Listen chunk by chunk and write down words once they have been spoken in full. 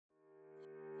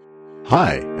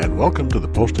Hi, and welcome to the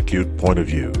Post-Acute Point of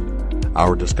View,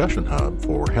 our discussion hub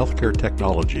for healthcare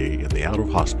technology in the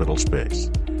out-of-hospital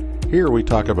space. Here we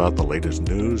talk about the latest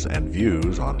news and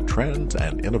views on trends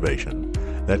and innovation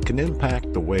that can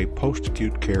impact the way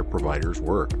post-acute care providers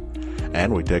work.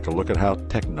 And we take a look at how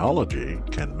technology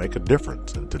can make a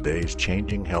difference in today's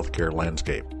changing healthcare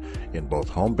landscape in both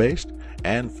home-based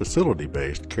and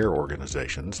facility-based care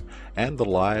organizations and the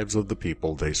lives of the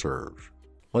people they serve.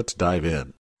 Let's dive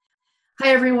in. Hi,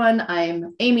 everyone.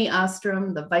 I'm Amy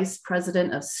Ostrom, the Vice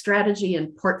President of Strategy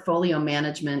and Portfolio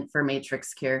Management for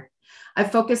Matrix Care.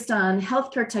 I've focused on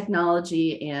healthcare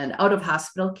technology and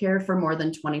out-of-hospital care for more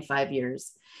than 25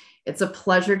 years. It's a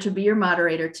pleasure to be your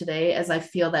moderator today, as I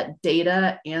feel that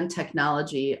data and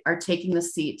technology are taking the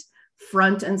seat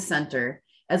front and center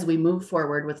as we move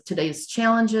forward with today's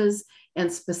challenges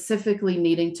and specifically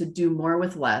needing to do more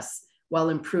with less while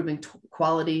improving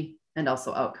quality and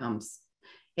also outcomes.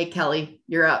 Hey, Kelly,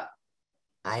 you're up.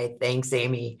 Hi, thanks,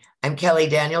 Amy. I'm Kelly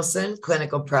Danielson,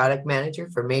 Clinical Product Manager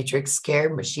for Matrix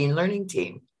Care Machine Learning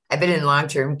Team. I've been in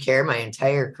long-term care my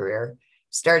entire career,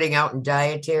 starting out in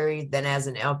dietary, then as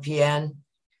an LPN,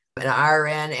 an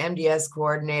RN, MDS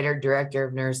coordinator, director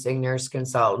of nursing, nurse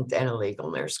consultant, and a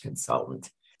legal nurse consultant.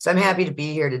 So I'm happy to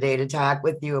be here today to talk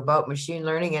with you about machine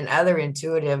learning and other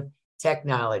intuitive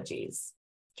technologies.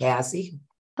 Cassie?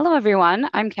 Hello, everyone.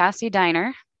 I'm Cassie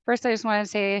Diner. First, I just want to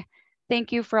say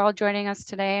thank you for all joining us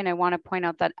today. And I want to point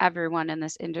out that everyone in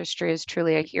this industry is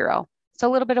truly a hero. So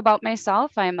a little bit about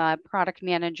myself. I'm a product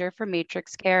manager for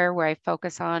Matrix Care, where I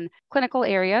focus on clinical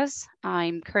areas.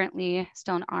 I'm currently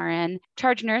still an RN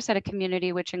charge nurse at a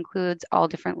community, which includes all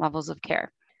different levels of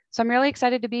care. So I'm really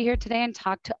excited to be here today and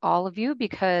talk to all of you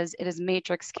because it is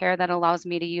Matrix Care that allows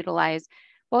me to utilize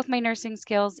both my nursing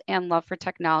skills and love for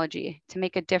technology to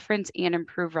make a difference and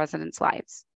improve residents'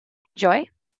 lives. Joy?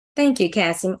 Thank you,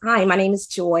 Cassie. Hi, my name is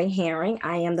Joy Herring.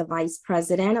 I am the Vice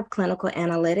President of Clinical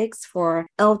Analytics for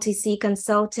LTC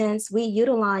Consultants. We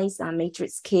utilize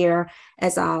Matrix Care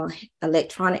as our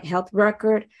electronic health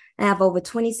record. I have over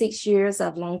 26 years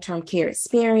of long-term care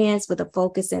experience with a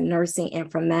focus in nursing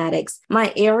informatics.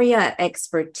 My area of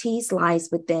expertise lies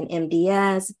within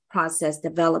MDS, process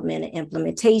development and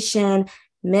implementation,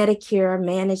 Medicare,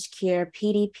 managed care,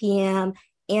 PDPM,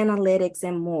 analytics,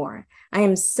 and more. I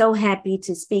am so happy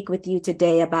to speak with you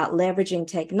today about leveraging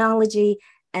technology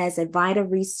as a vital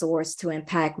resource to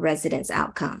impact residents'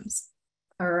 outcomes.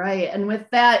 All right. And with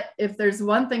that, if there's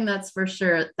one thing that's for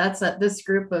sure, that's that this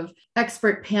group of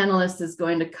expert panelists is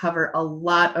going to cover a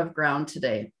lot of ground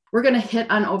today. We're going to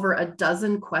hit on over a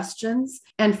dozen questions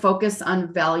and focus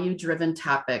on value-driven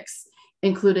topics,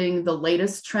 including the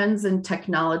latest trends in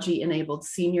technology-enabled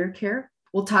senior care.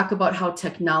 We'll talk about how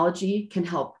technology can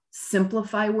help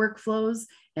simplify workflows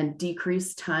and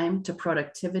decrease time to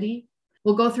productivity.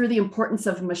 We'll go through the importance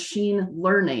of machine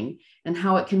learning and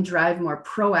how it can drive more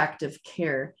proactive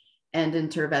care and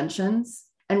interventions.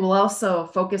 And we'll also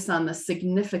focus on the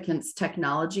significance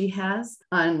technology has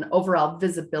on overall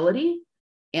visibility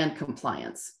and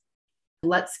compliance.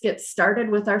 Let's get started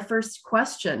with our first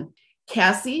question.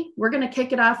 Cassie, we're going to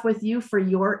kick it off with you for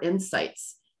your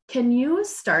insights. Can you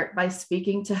start by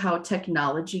speaking to how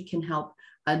technology can help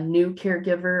a new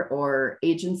caregiver or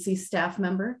agency staff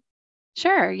member?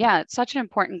 Sure. Yeah, it's such an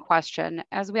important question.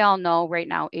 As we all know right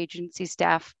now, agency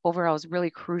staff overall is really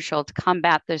crucial to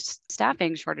combat this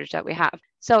staffing shortage that we have.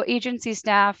 So agency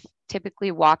staff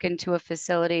typically walk into a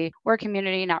facility or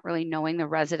community not really knowing the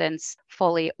residents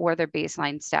fully or their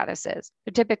baseline statuses.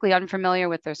 They're typically unfamiliar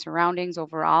with their surroundings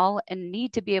overall and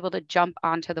need to be able to jump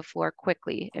onto the floor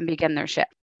quickly and begin their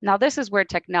shift. Now, this is where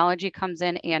technology comes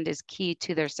in and is key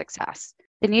to their success.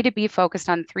 They need to be focused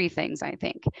on three things, I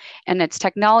think. And it's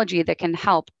technology that can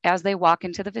help as they walk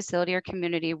into the facility or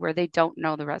community where they don't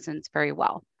know the residents very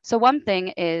well. So one thing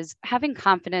is having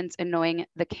confidence in knowing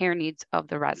the care needs of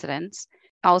the residents.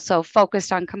 Also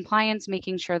focused on compliance,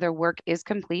 making sure their work is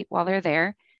complete while they're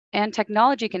there. And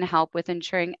technology can help with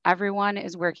ensuring everyone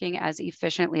is working as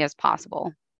efficiently as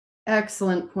possible.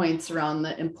 Excellent points around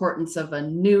the importance of a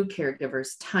new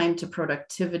caregiver's time to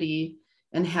productivity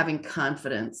and having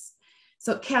confidence.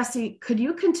 So Cassie, could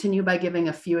you continue by giving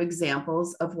a few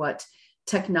examples of what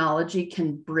technology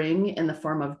can bring in the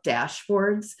form of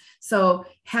dashboards? So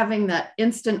having that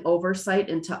instant oversight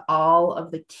into all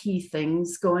of the key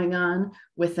things going on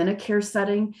within a care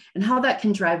setting and how that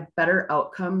can drive better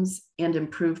outcomes and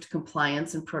improved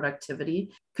compliance and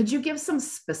productivity. Could you give some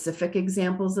specific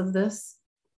examples of this?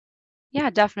 Yeah,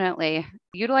 definitely.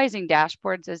 Utilizing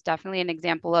dashboards is definitely an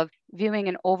example of viewing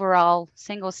an overall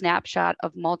single snapshot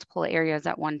of multiple areas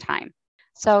at one time.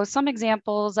 So some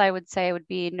examples I would say would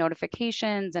be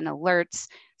notifications and alerts,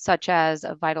 such as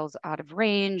a vitals out of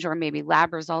range, or maybe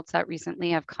lab results that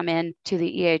recently have come in to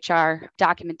the EHR,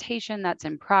 documentation that's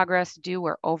in progress, due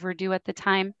or overdue at the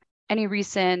time, any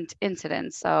recent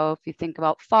incidents. So if you think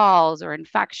about falls or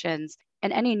infections,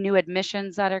 and any new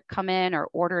admissions that are come in, or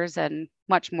orders, and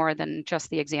much more than just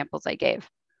the examples I gave.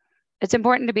 It's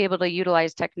important to be able to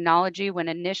utilize technology when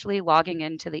initially logging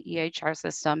into the EHR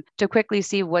system to quickly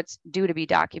see what's due to be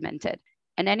documented,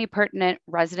 and any pertinent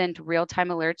resident real-time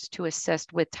alerts to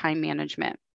assist with time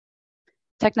management.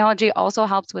 Technology also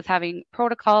helps with having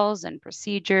protocols and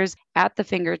procedures at the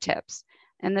fingertips,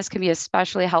 and this can be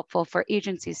especially helpful for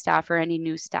agency staff or any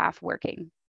new staff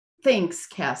working. Thanks,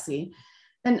 Cassie.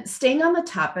 And staying on the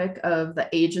topic of the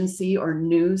agency or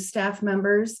new staff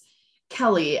members,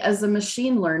 Kelly, as a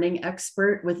machine learning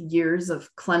expert with years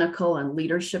of clinical and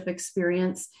leadership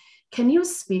experience, can you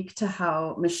speak to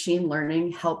how machine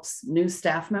learning helps new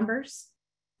staff members?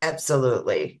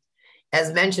 Absolutely.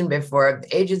 As mentioned before,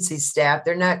 agency staff,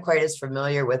 they're not quite as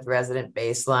familiar with resident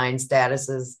baseline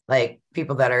statuses like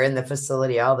people that are in the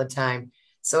facility all the time.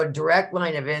 So a direct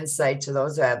line of insight to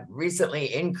those who have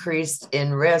recently increased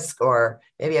in risk or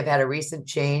maybe have had a recent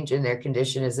change in their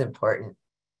condition is important.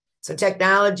 So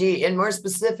technology, and more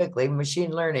specifically,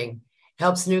 machine learning,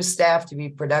 helps new staff to be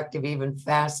productive even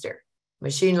faster.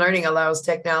 Machine learning allows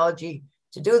technology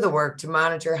to do the work to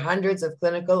monitor hundreds of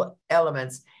clinical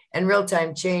elements and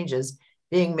real-time changes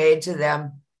being made to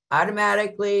them,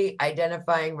 automatically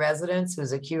identifying residents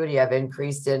whose acuity have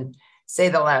increased in, say,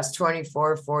 the last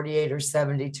 24, 48, or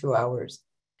 72 hours.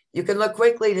 You can look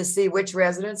quickly to see which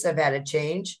residents have had a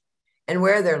change and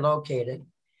where they're located.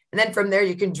 And then from there,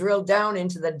 you can drill down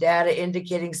into the data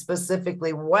indicating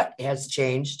specifically what has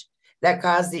changed that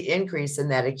caused the increase in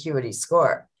that acuity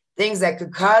score. Things that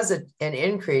could cause an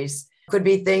increase could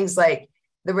be things like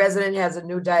the resident has a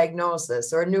new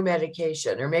diagnosis or a new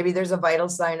medication, or maybe there's a vital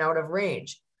sign out of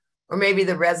range, or maybe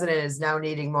the resident is now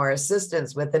needing more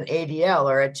assistance with an ADL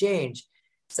or a change,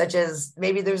 such as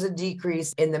maybe there's a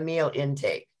decrease in the meal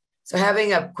intake. So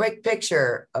having a quick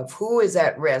picture of who is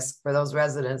at risk for those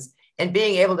residents and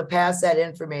being able to pass that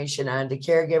information on to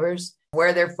caregivers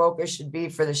where their focus should be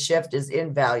for the shift is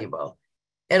invaluable.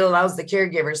 It allows the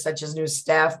caregivers, such as new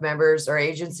staff members or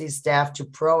agency staff, to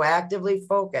proactively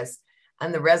focus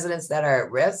on the residents that are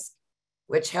at risk,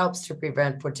 which helps to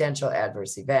prevent potential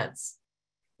adverse events.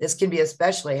 This can be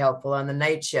especially helpful on the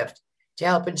night shift to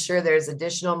help ensure there's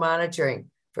additional monitoring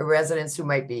for residents who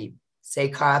might be, say,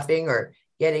 coughing or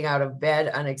getting out of bed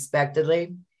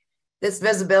unexpectedly. This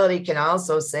visibility can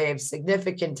also save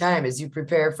significant time as you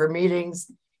prepare for meetings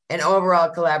and overall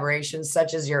collaboration,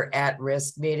 such as your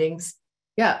at-risk meetings.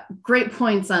 Yeah, great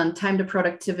points on time to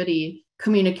productivity,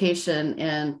 communication,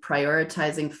 and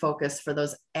prioritizing focus for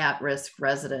those at-risk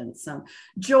residents.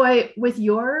 Joy, with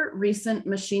your recent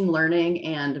machine learning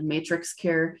and matrix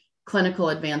care clinical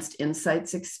advanced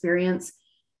insights experience,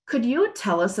 could you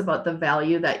tell us about the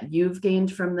value that you've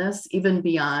gained from this, even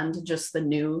beyond just the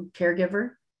new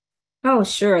caregiver? Oh,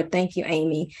 sure. Thank you,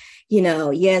 Amy.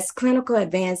 Yes, Clinical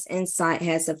Advanced Insight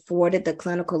has afforded the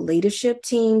clinical leadership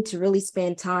team to really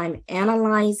spend time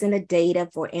analyzing the data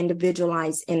for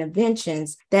individualized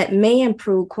interventions that may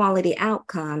improve quality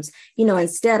outcomes,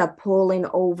 instead of pulling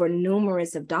over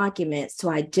numerous of documents to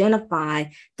identify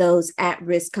those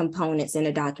at-risk components in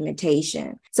the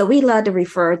documentation. So we love to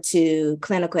refer to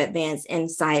Clinical Advanced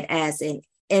Insight as an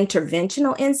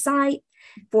interventional insight,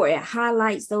 for it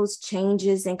highlights those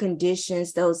changes and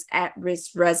conditions, those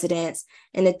at-risk residents,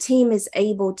 and the team is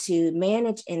able to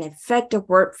manage an effective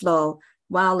workflow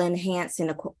while enhancing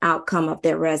the outcome of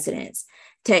their residents.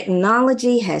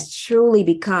 Technology has truly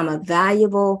become a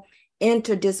valuable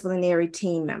interdisciplinary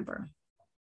team member.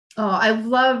 Oh, I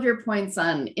love your points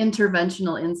on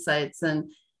interventional insights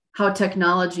and how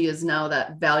technology is now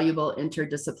that valuable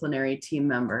interdisciplinary team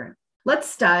member.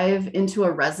 Let's dive into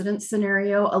a resident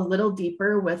scenario a little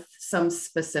deeper with some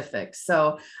specifics.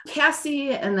 So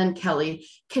Cassie and then Kelly,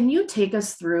 can you take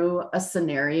us through a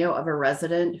scenario of a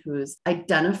resident who's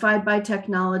identified by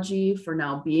technology for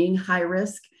now being high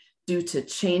risk due to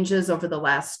changes over the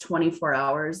last 24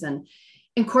 hours and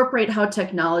incorporate how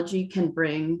technology can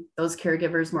bring those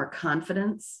caregivers more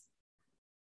confidence?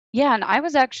 Yeah, and I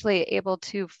was actually able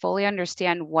to fully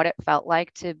understand what it felt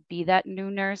like to be that new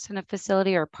nurse in a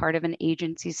facility or part of an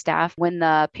agency staff. When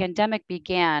the pandemic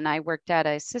began, I worked at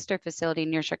a sister facility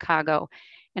near Chicago,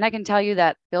 and I can tell you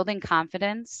that building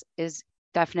confidence is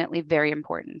definitely very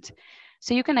important.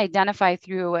 So you can identify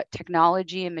through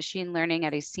technology and machine learning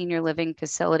at a senior living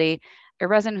facility a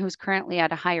resident who's currently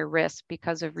at a higher risk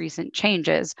because of recent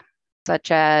changes.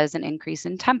 such as an increase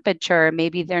in temperature.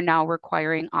 Maybe they're now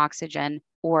requiring oxygen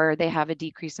or they have a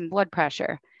decrease in blood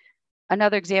pressure.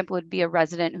 Another example would be a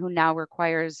resident who now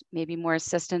requires maybe more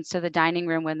assistance to the dining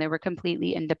room when they were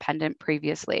completely independent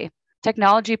previously.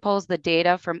 Technology pulls the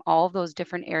data from all of those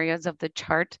different areas of the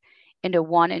chart into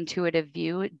one intuitive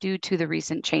view due to the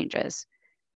recent changes.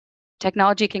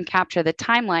 Technology can capture the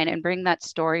timeline and bring that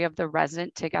story of the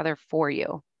resident together for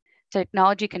you.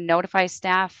 Technology can notify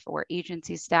staff or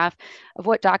agency staff of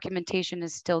what documentation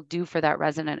is still due for that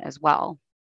resident as well.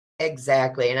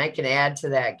 Exactly. And I can add to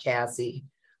that, Cassie.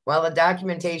 While the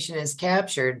documentation is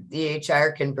captured, the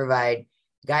EHR can provide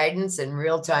guidance and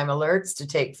real-time alerts to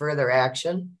take further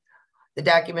action. The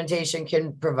documentation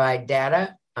can provide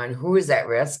data on who is at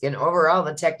risk, and overall,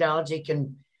 the technology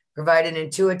can provide an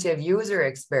intuitive user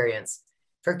experience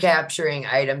for capturing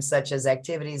items such as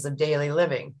activities of daily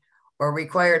living or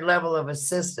required level of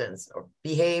assistance or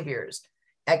behaviors,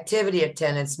 activity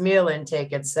attendance, meal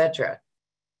intake, etc.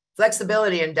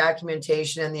 Flexibility in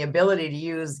documentation and the ability to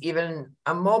use even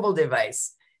a mobile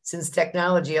device, since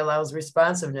technology allows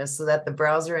responsiveness so that the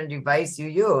browser and device you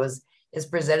use is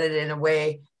presented in a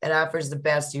way that offers the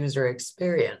best user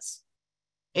experience.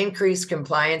 Increased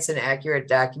compliance and accurate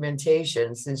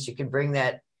documentation, since you can bring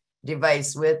that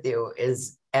device with you,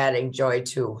 is adding joy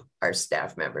to our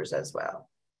staff members as well.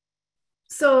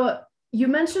 So you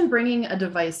mentioned bringing a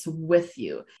device with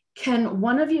you. Can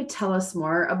one of you tell us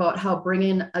more about how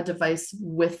bringing a device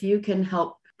with you can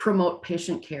help promote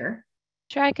patient care?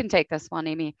 Sure, I can take this one,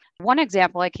 Amy. One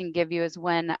example I can give you is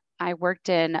when I worked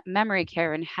in memory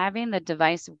care, and having the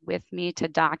device with me to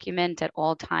document at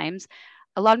all times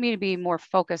allowed me to be more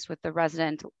focused with the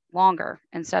resident longer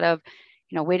instead of,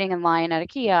 waiting in line at a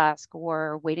kiosk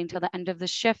or waiting till the end of the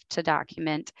shift to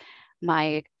document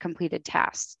my completed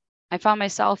tasks. I found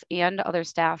myself and other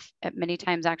staff at many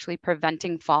times actually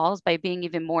preventing falls by being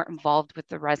even more involved with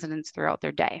the residents throughout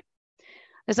their day.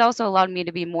 This also allowed me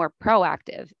to be more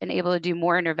proactive and able to do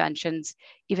more interventions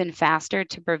even faster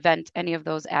to prevent any of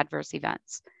those adverse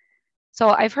events. So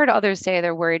I've heard others say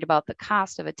they're worried about the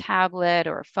cost of a tablet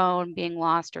or a phone being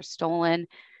lost or stolen.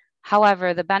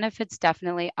 However, the benefits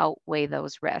definitely outweigh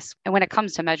those risks. And when it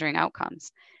comes to measuring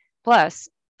outcomes, plus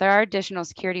there are additional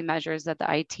security measures that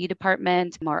the IT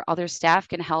department or other staff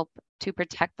can help to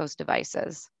protect those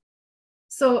devices.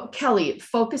 So Kelly,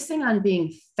 focusing on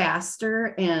being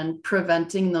faster and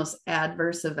preventing those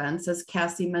adverse events, as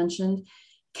Cassie mentioned,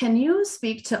 can you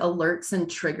speak to alerts and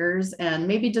triggers and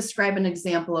maybe describe an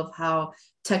example of how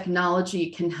technology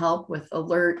can help with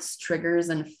alerts, triggers,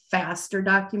 and faster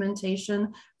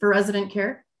documentation for resident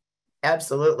care?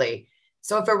 Absolutely.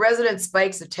 So if a resident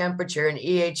spikes a temperature, and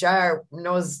EHR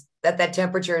knows that that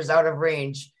temperature is out of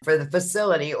range for the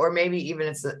facility, or maybe even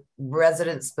it's a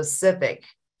resident specific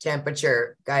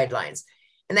temperature guidelines.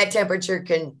 And that temperature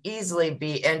can easily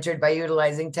be entered by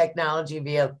utilizing technology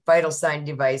via vital sign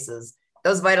devices.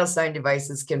 Those vital sign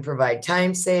devices can provide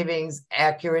time savings,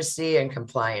 accuracy, and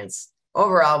compliance.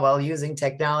 Overall, while using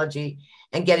technology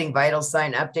and getting vital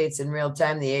sign updates in real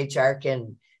time, the HR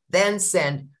can then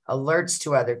send alerts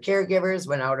to other caregivers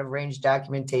when out of range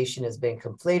documentation has been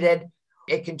completed.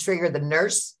 It can trigger the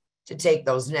nurse to take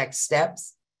those next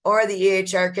steps, or the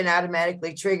EHR can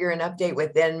automatically trigger an update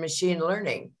within machine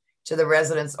learning to the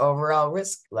resident's overall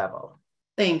risk level.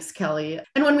 Thanks, Kelly.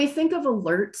 And when we think of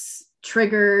alerts,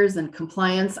 triggers, and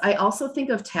compliance, I also think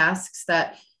of tasks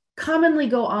that commonly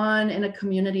go on in a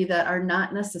community that are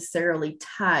not necessarily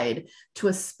tied to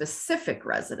a specific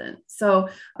resident. So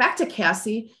back to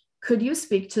Cassie, could you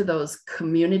speak to those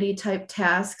community type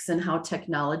tasks and how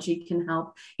technology can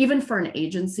help, even for an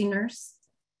agency nurse?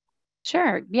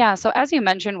 Sure. Yeah. So as you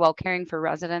mentioned, while caring for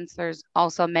residents, there's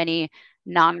also many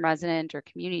non-resident or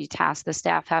community tasks the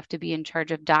staff have to be in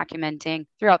charge of documenting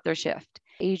throughout their shift.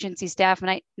 Agency staff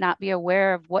might not be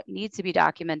aware of what needs to be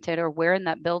documented or where in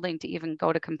that building to even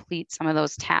go to complete some of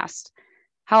those tasks.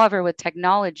 However, with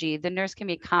technology, the nurse can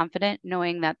be confident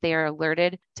knowing that they are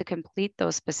alerted to complete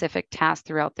those specific tasks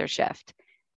throughout their shift.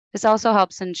 This also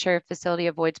helps ensure facility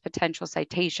avoids potential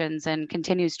citations and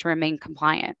continues to remain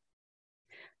compliant.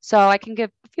 So I can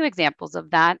give a few examples of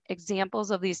that.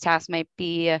 Examples of these tasks might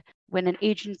be when an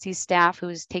agency staff who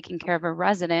is taking care of a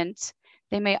resident,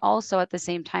 they may also at the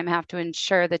same time have to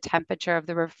ensure the temperature of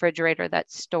the refrigerator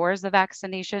that stores the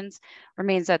vaccinations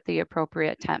remains at the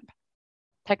appropriate temp.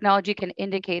 Technology can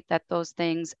indicate that those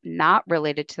things not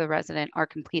related to the resident are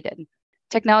completed.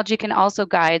 Technology can also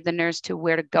guide the nurse to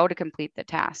where to go to complete the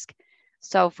task.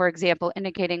 So, for example,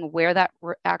 indicating where that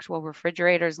actual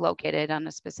refrigerator is located on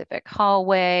a specific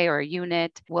hallway or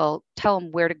unit will tell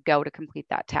them where to go to complete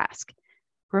that task.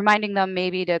 Reminding them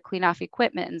maybe to clean off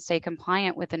equipment and stay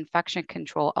compliant with infection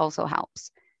control also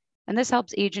helps. And this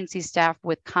helps agency staff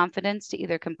with confidence to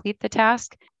either complete the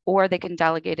task or they can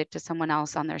delegate it to someone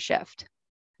else on their shift.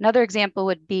 Another example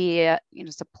would be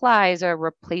supplies or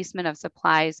replacement of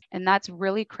supplies, and that's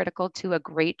really critical to a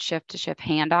great shift-to-shift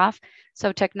handoff.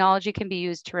 So technology can be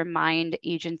used to remind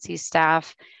agency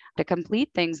staff to complete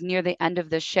things near the end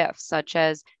of the shift, such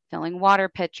as filling water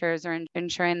pitchers or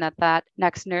ensuring that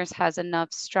next nurse has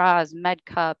enough straws, med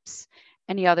cups,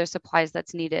 any other supplies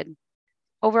that's needed.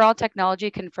 Overall,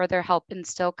 technology can further help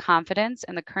instill confidence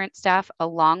in the current staff,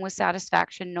 along with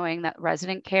satisfaction knowing that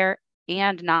resident care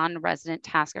and non-resident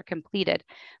tasks are completed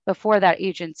before that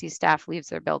agency staff leaves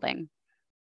their building.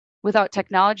 Without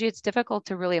technology, it's difficult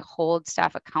to really hold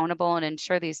staff accountable and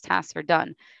ensure these tasks are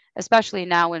done, especially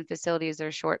now when facilities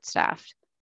are short-staffed.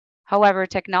 However,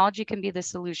 technology can be the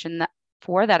solution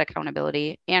for that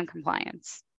accountability and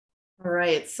compliance. All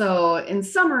right. So in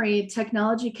summary,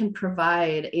 technology can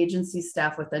provide agency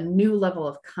staff with a new level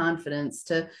of confidence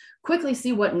to quickly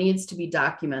see what needs to be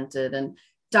documented. And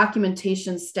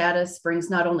documentation status brings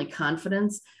not only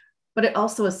confidence, but it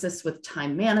also assists with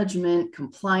time management,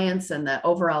 compliance, and that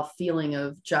overall feeling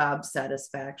of job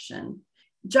satisfaction.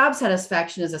 Job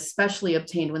satisfaction is especially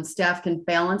obtained when staff can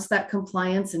balance that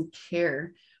compliance and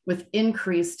care with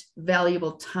increased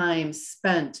valuable time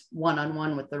spent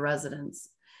one-on-one with the residents.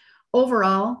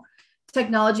 Overall,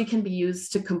 technology can be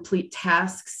used to complete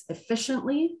tasks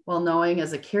efficiently while knowing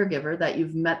as a caregiver that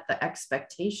you've met the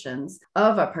expectations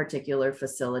of a particular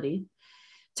facility.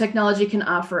 Technology can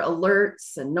offer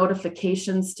alerts and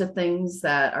notifications to things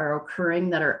that are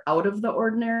occurring that are out of the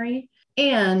ordinary.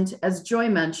 And as Joy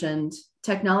mentioned,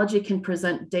 technology can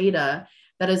present data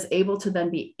that is able to then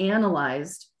be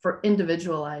analyzed for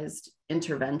individualized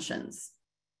interventions.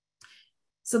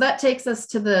 So that takes us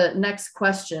to the next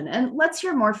question. And let's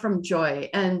hear more from Joy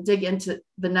and dig into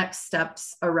the next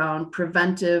steps around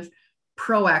preventive,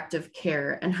 proactive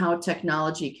care and how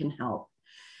technology can help.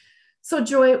 So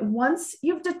Joy, once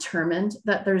you've determined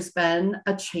that there's been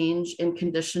a change in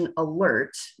condition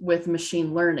alert with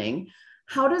machine learning,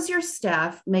 how does your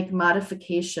staff make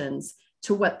modifications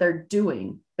to what they're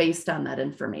doing based on that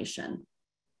information?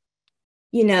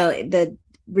 The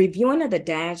reviewing of the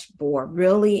dashboard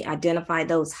really identify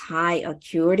those high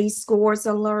acuity scores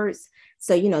alerts.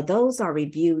 So, those are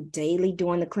reviewed daily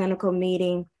during the clinical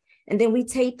meeting. And then we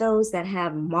take those that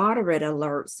have moderate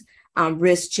alerts,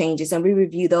 risk changes, and we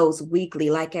review those weekly,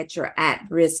 like at your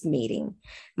at-risk meeting.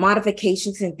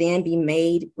 Modifications can then be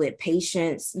made with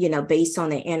patients, based on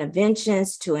their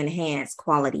interventions to enhance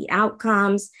quality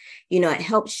outcomes. It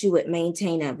helps you with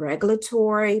maintaining a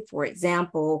regulatory. For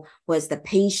example, was the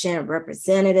patient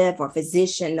representative or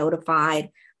physician notified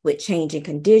with change in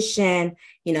condition?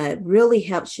 It really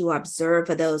helps you observe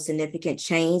for those significant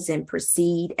changes and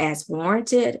proceed as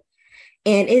warranted.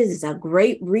 And it is a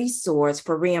great resource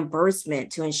for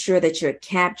reimbursement to ensure that you're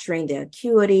capturing the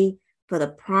acuity for the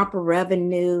proper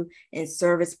revenue and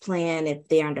service plan if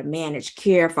they're under managed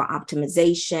care for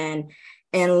optimization.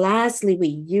 And lastly, we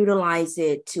utilize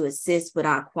it to assist with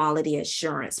our quality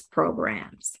assurance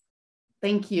programs.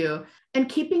 Thank you. And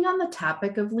keeping on the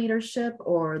topic of leadership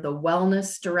or the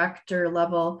wellness director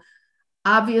level,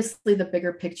 obviously, the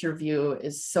bigger picture view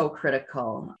is so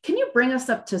critical. Can you bring us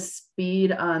up to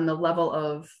speed on the level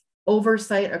of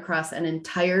oversight across an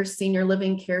entire senior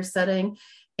living care setting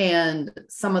and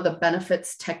some of the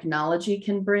benefits technology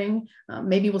can bring?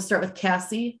 Maybe we'll start with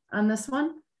Cassie on this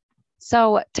one.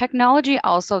 So technology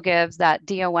also gives that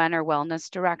DON or wellness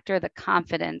director the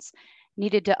confidence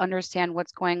needed to understand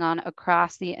what's going on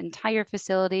across the entire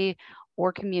facility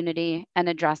or community and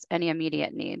address any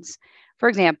immediate needs. For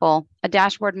example, a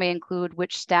dashboard may include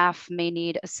which staff may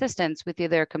need assistance with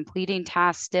either completing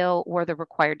tasks still or the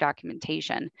required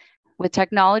documentation. With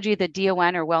technology, the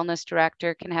DON or wellness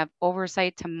director can have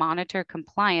oversight to monitor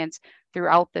compliance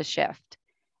throughout the shift.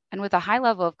 And with a high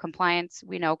level of compliance,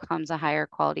 we know comes a higher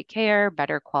quality care,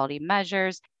 better quality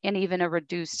measures, and even a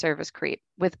reduced service creep.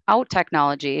 Without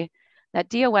technology, that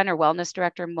DON or wellness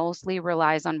director mostly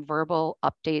relies on verbal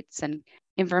updates and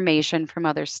information from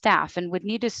other staff and would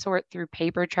need to sort through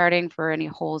paper charting for any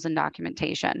holes in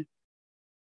documentation.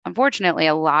 Unfortunately,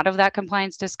 a lot of that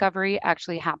compliance discovery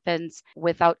actually happens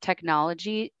without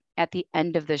technology at the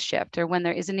end of the shift or when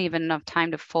there isn't even enough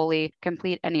time to fully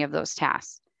complete any of those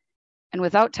tasks. And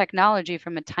without technology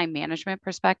from a time management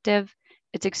perspective,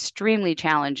 it's extremely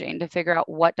challenging to figure out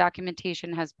what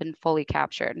documentation has been fully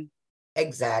captured.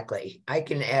 Exactly. I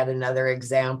can add another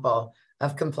example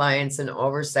of compliance and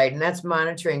oversight, and that's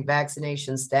monitoring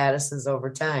vaccination statuses over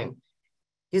time.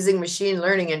 Using machine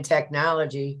learning and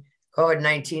technology,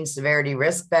 COVID-19 severity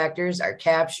risk factors are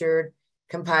captured,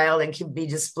 compiled, and can be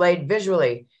displayed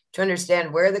visually to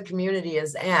understand where the community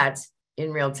is at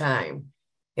in real time.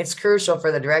 It's crucial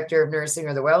for the director of nursing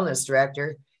or the wellness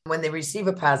director when they receive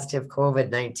a positive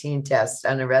COVID-19 test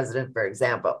on a resident, for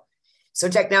example. So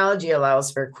technology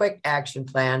allows for a quick action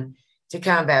plan to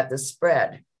combat the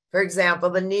spread. For example,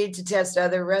 the need to test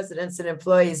other residents and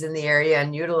employees in the area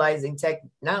and utilizing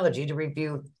technology to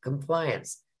review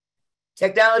compliance.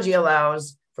 Technology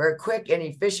allows for a quick and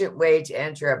efficient way to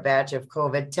enter a batch of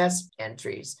COVID test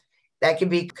entries that can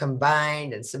be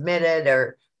combined and submitted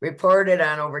or reported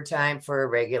on over time for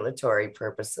regulatory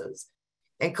purposes.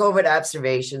 And COVID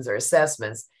observations or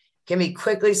assessments can be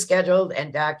quickly scheduled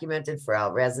and documented for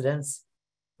all residents.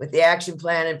 With the action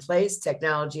plan in place,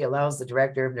 technology allows the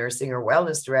director of nursing or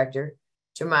wellness director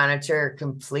to monitor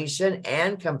completion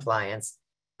and compliance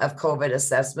of COVID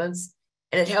assessments,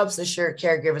 and it helps assure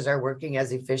caregivers are working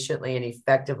as efficiently and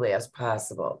effectively as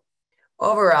possible.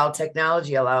 Overall,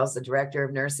 technology allows the director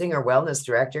of nursing or wellness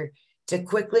director to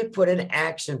quickly put an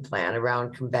action plan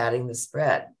around combating the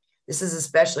spread. This is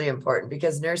especially important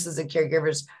because nurses and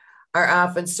caregivers are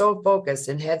often so focused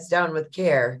and heads down with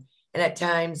care, and at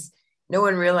times, no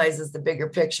one realizes the bigger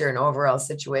picture and overall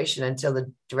situation until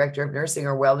the director of nursing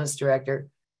or wellness director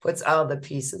puts all the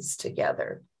pieces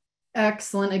together.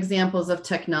 Excellent examples of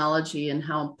technology and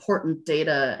how important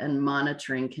data and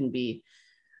monitoring can be.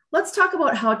 Let's talk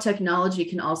about how technology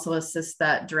can also assist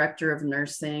that director of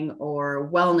nursing or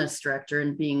wellness director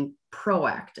in being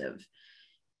proactive.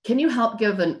 Can you help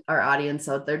give our audience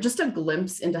out there just a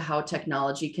glimpse into how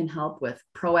technology can help with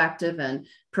proactive and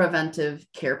preventive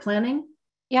care planning?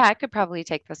 Yeah, I could probably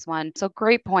take this one. So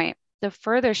great point. The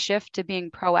further shift to being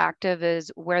proactive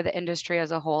is where the industry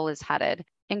as a whole is headed.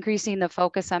 Increasing the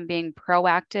focus on being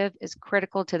proactive is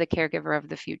critical to the caregiver of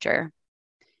the future.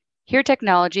 Here,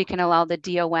 technology can allow the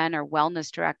DON or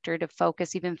wellness director to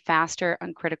focus even faster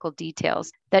on critical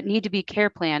details that need to be care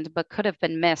planned but could have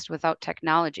been missed without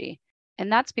technology. And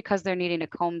that's because they're needing to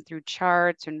comb through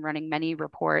charts and running many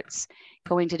reports,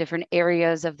 going to different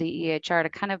areas of the EHR to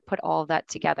kind of put all of that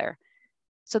together.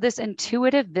 So this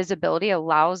intuitive visibility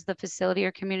allows the facility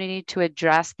or community to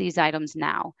address these items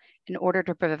now in order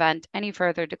to prevent any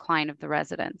further decline of the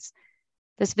residents.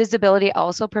 This visibility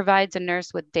also provides a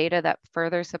nurse with data that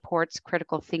further supports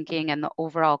critical thinking and the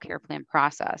overall care plan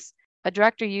process. A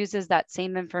director uses that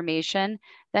same information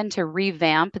then to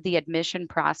revamp the admission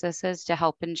processes to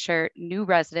help ensure new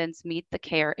residents meet the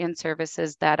care and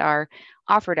services that are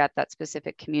offered at that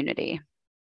specific community.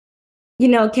 You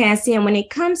know, Cassie, and when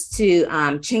it comes to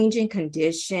changing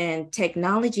condition,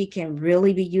 technology can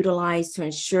really be utilized to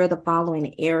ensure the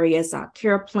following areas: our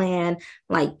care plan,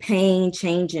 like pain,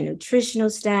 change in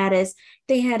nutritional status.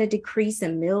 They had a decrease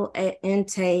in meal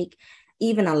intake,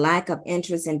 even a lack of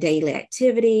interest in daily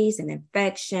activities, and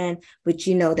infection, which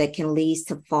that can lead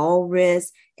to fall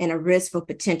risk and a risk for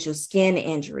potential skin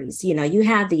injuries. You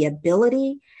have the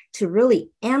ability to really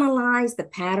analyze the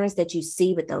patterns that you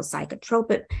see with those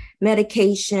psychotropic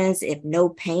medications. If no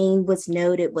pain was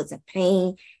noted, was a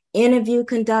pain interview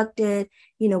conducted,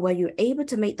 where you're able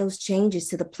to make those changes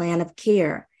to the plan of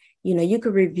care. You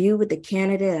could review with the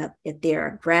candidate if there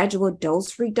are gradual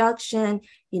dose reduction,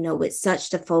 with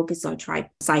such to focus on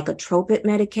psychotropic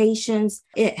medications.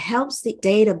 It helps the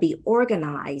data be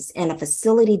organized in a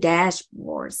facility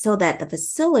dashboard so that the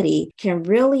facility can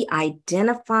really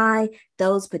identify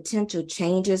those potential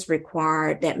changes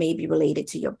required that may be related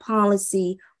to your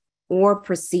policy or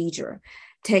procedure.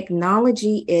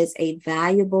 Technology is a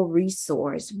valuable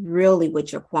resource, really,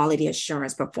 with your quality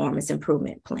assurance performance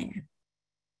improvement plan.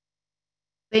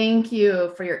 Thank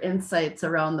you for your insights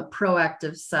around the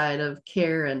proactive side of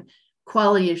care and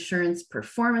quality assurance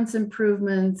performance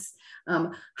improvements.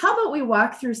 How about we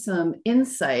walk through some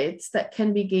insights that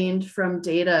can be gained from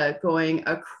data going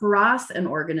across an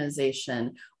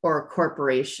organization or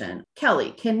corporation?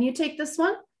 Kelly, can you take this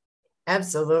one?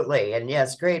 Absolutely. And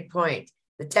yes, great point.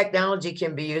 The technology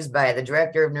can be used by the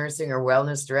director of nursing or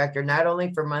wellness director, not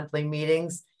only for monthly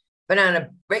meetings, but on a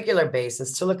regular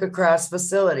basis to look across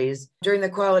facilities during the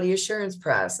quality assurance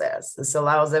process. This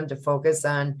allows them to focus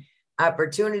on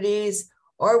opportunities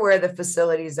or where the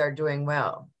facilities are doing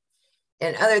well.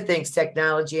 And other things,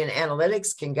 technology and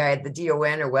analytics can guide the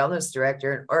DON or wellness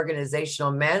director and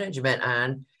organizational management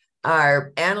on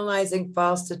are analyzing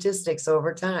false statistics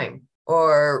over time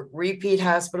or repeat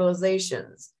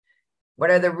hospitalizations.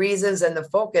 What are the reasons and the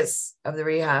focus of the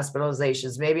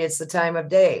rehospitalizations? Maybe it's the time of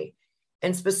day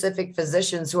and specific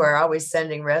physicians who are always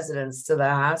sending residents to the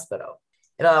hospital.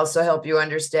 It'll also help you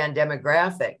understand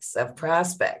demographics of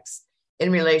prospects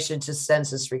in relation to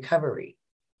census recovery.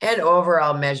 and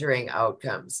overall measuring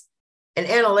outcomes. And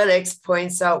analytics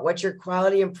points out what your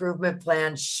quality improvement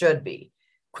plan should be,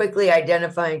 quickly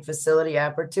identifying facility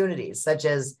opportunities, such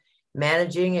as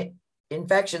managing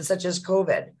infections such as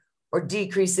COVID or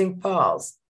decreasing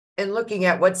falls, and looking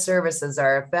at what services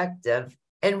are effective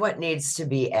and what needs to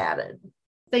be added.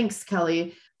 Thanks,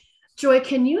 Kelly. Joy,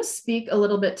 can you speak a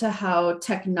little bit to how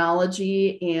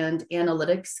technology and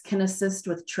analytics can assist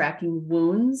with tracking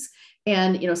wounds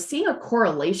and, seeing a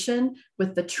correlation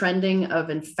with the trending of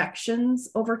infections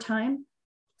over time?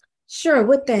 Sure.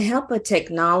 With the help of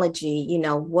technology,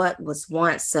 what was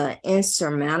once an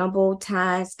insurmountable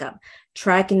task of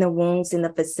tracking the wounds in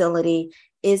the facility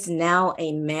is now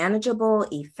a manageable,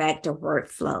 effective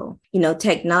workflow.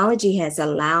 Technology has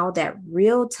allowed that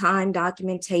real-time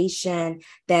documentation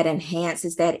that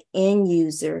enhances that end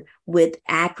user with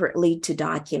accurately to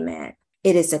document.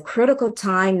 It is a critical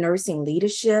time nursing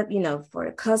leadership,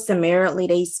 for customarily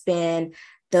they spend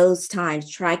those times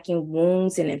tracking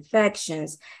wounds and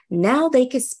infections. Now they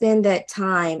could spend that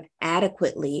time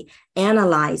adequately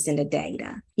analyzing the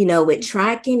data. With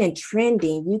tracking and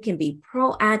trending, you can be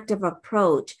proactive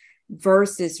approach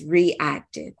versus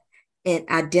reactive in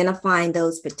identifying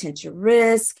those potential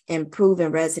risks,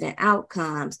 improving resident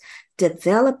outcomes,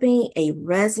 developing a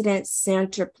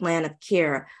resident-centered plan of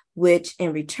care, which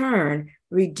in return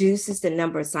reduces the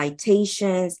number of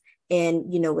citations. And,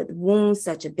 with wounds,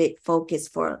 such a big focus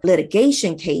for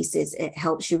litigation cases, it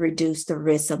helps you reduce the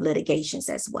risk of litigations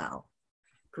as well.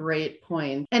 Great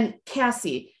point. And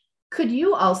Cassie, could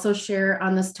you also share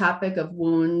on this topic of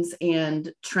wounds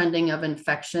and trending of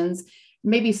infections,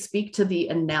 maybe speak to the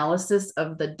analysis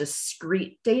of the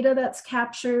discrete data that's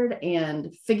captured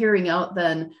and figuring out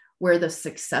then where the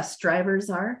success drivers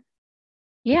are?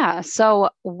 Yeah, so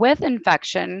with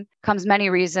infection comes many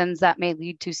reasons that may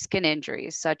lead to skin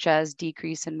injuries, such as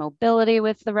decrease in mobility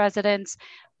with the residents.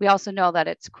 We also know that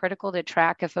it's critical to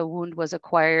track if a wound was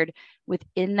acquired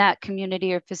within that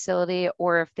community or facility,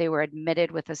 or if they were admitted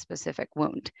with a specific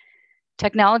wound.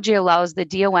 Technology allows the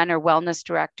DON or wellness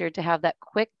director to have that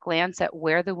quick glance at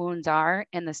where the wounds are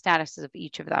and the status of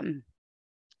each of them.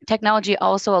 Technology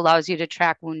also allows you to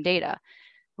track wound data,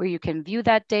 where you can view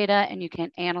that data and you can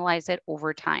analyze it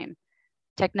over time.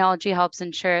 Technology helps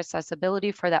ensure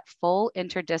accessibility for that full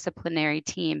interdisciplinary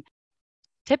team.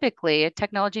 Typically,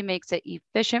 technology makes it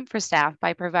efficient for staff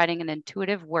by providing an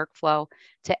intuitive workflow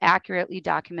to accurately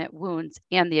document wounds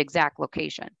and the exact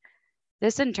location.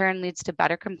 This in turn leads to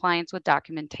better compliance with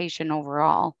documentation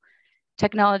overall.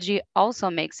 Technology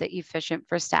also makes it efficient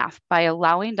for staff by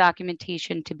allowing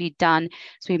documentation to be done,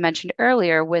 as we mentioned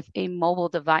earlier, with a mobile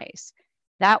device.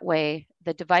 That way,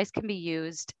 the device can be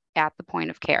used at the point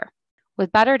of care.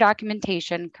 With better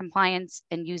documentation, compliance,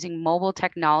 and using mobile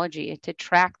technology to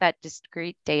track that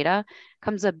discrete data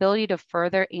comes the ability to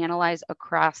further analyze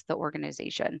across the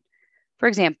organization. For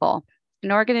example,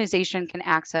 an organization can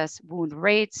access wound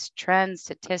rates, trends,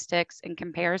 statistics, and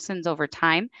comparisons over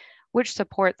time, which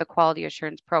support the quality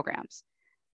assurance programs.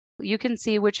 You can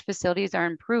see which facilities are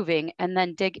improving and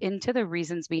then dig into the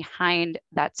reasons behind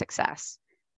that success.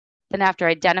 Then after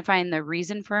identifying the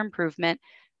reason for improvement,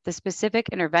 the specific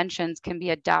interventions can be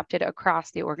adopted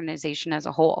across the organization as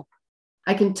a whole.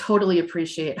 I can totally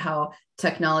appreciate how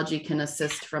technology can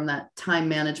assist from that time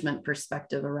management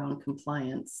perspective around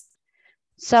compliance.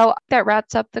 So that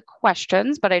wraps up the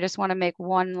questions, but I just want to make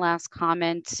one last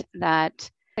comment that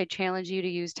I challenge you to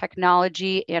use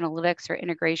technology, analytics, or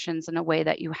integrations in a way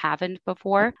that you haven't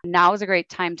before. Now is a great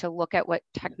time to look at what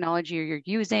technology you're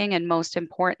using, and most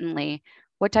importantly,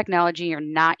 what technology you're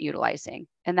not utilizing,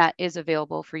 and that is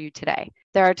available for you today.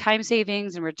 There are time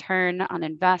savings and return on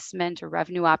investment or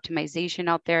revenue optimization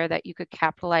out there that you could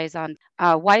capitalize on.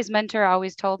 A wise mentor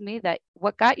always told me that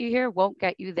what got you here won't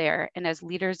get you there. And as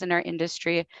leaders in our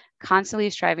industry,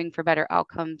 constantly striving for better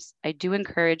outcomes, I do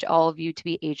encourage all of you to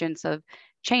be agents of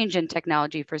change in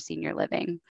technology for senior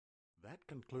living. That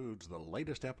concludes the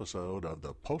latest episode of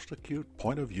the Post-Acute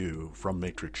Point of View from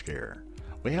Matrix Care.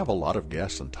 We have a lot of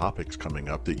guests and topics coming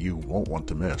up that you won't want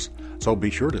to miss, so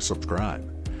be sure to subscribe.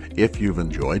 If you've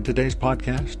enjoyed today's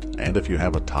podcast, and if you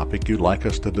have a topic you'd like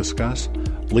us to discuss,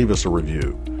 leave us a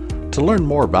review. To learn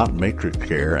more about Matrix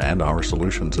Care and our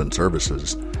solutions and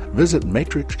services, visit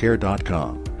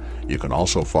matrixcare.com. You can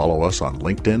also follow us on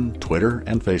LinkedIn, Twitter,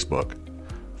 and Facebook.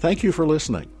 Thank you for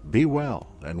listening. Be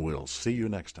well, and we'll see you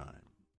next time.